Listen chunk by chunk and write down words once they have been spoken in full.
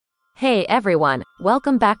Hey everyone,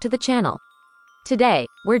 welcome back to the channel. Today,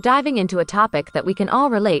 we're diving into a topic that we can all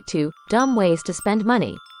relate to: dumb ways to spend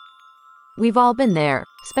money. We've all been there,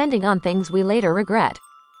 spending on things we later regret.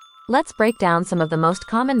 Let's break down some of the most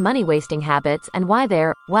common money-wasting habits and why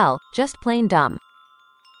they're, well, just plain dumb.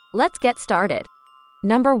 Let's get started.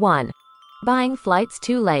 Number 1. Buying flights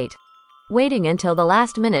too late. Waiting until the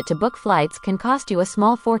last minute to book flights can cost you a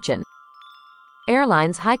small fortune.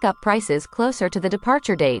 Airlines hike up prices closer to the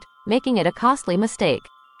departure date, making it a costly mistake.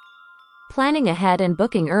 Planning ahead and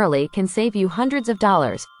booking early can save you hundreds of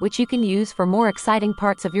dollars, which you can use for more exciting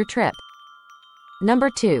parts of your trip. Number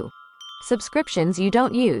 2. Subscriptions you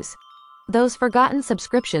don't use. Those forgotten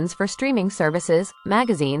subscriptions for streaming services,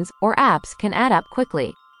 magazines, or apps can add up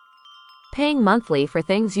quickly. Paying monthly for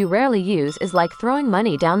things you rarely use is like throwing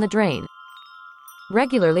money down the drain.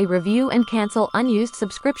 Regularly review and cancel unused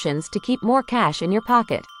subscriptions to keep more cash in your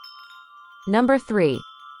pocket. Number 3.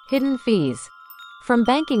 Hidden fees. From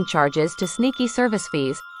banking charges to sneaky service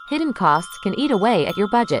fees, hidden costs can eat away at your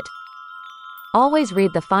budget. Always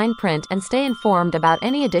read the fine print and stay informed about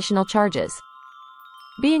any additional charges.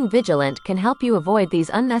 Being vigilant can help you avoid these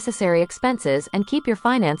unnecessary expenses and keep your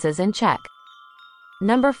finances in check.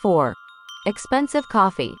 Number 4. Expensive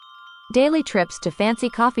coffee. Daily trips to fancy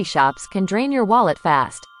coffee shops can drain your wallet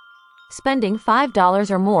fast. Spending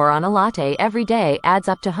 $5 or more on a latte every day adds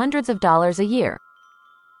up to hundreds of dollars a year.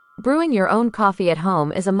 Brewing your own coffee at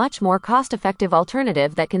home is a much more cost-effective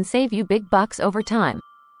alternative that can save you big bucks over time.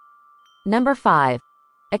 Number 5.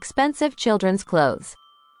 Expensive children's clothes.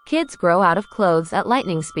 Kids grow out of clothes at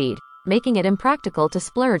lightning speed, making it impractical to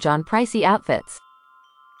splurge on pricey outfits.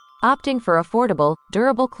 Opting for affordable,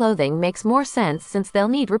 durable clothing makes more sense since they'll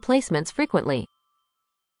need replacements frequently.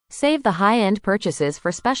 Save the high-end purchases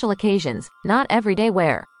for special occasions, not everyday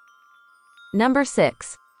wear. Number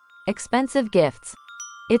 6. Expensive gifts.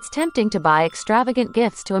 It's tempting to buy extravagant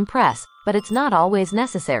gifts to impress, but it's not always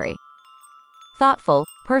necessary. Thoughtful,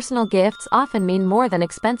 personal gifts often mean more than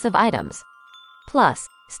expensive items. Plus,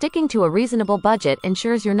 sticking to a reasonable budget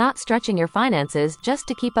ensures you're not stretching your finances just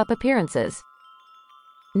to keep up appearances.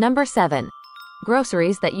 Number 7.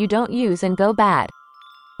 Groceries that you don't use and go bad.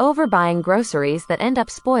 Overbuying groceries that end up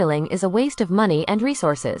spoiling is a waste of money and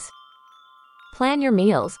resources. Plan your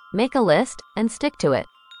meals, make a list, and stick to it.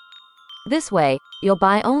 This way, you'll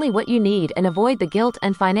buy only what you need and avoid the guilt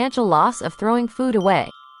and financial loss of throwing food away.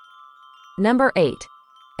 Number 8.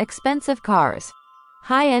 Expensive cars.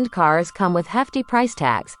 High-end cars come with hefty price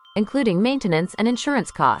tags, including maintenance and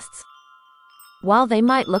insurance costs. While they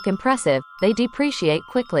might look impressive, they depreciate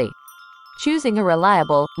quickly. Choosing a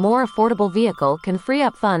reliable, more affordable vehicle can free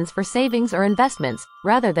up funds for savings or investments,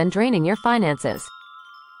 rather than draining your finances.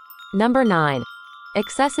 Number 9.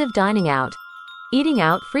 Excessive dining out. Eating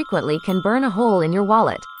out frequently can burn a hole in your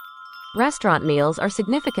wallet. Restaurant meals are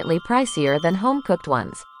significantly pricier than home-cooked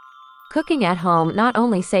ones. Cooking at home not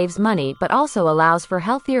only saves money but also allows for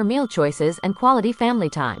healthier meal choices and quality family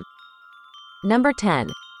time. Number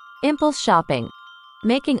 10. Impulse shopping.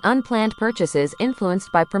 Making unplanned purchases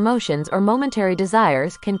influenced by promotions or momentary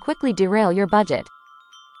desires can quickly derail your budget.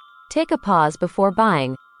 Take a pause before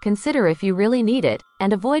buying, consider if you really need it,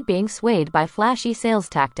 and avoid being swayed by flashy sales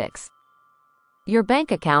tactics. Your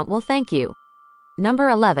bank account will thank you. Number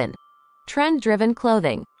 11. Trend-driven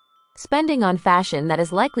clothing. Spending on fashion that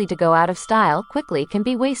is likely to go out of style quickly can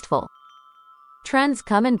be wasteful. Trends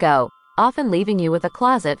come and go, often leaving you with a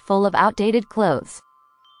closet full of outdated clothes.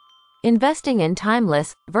 Investing in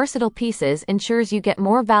timeless, versatile pieces ensures you get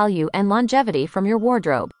more value and longevity from your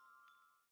wardrobe.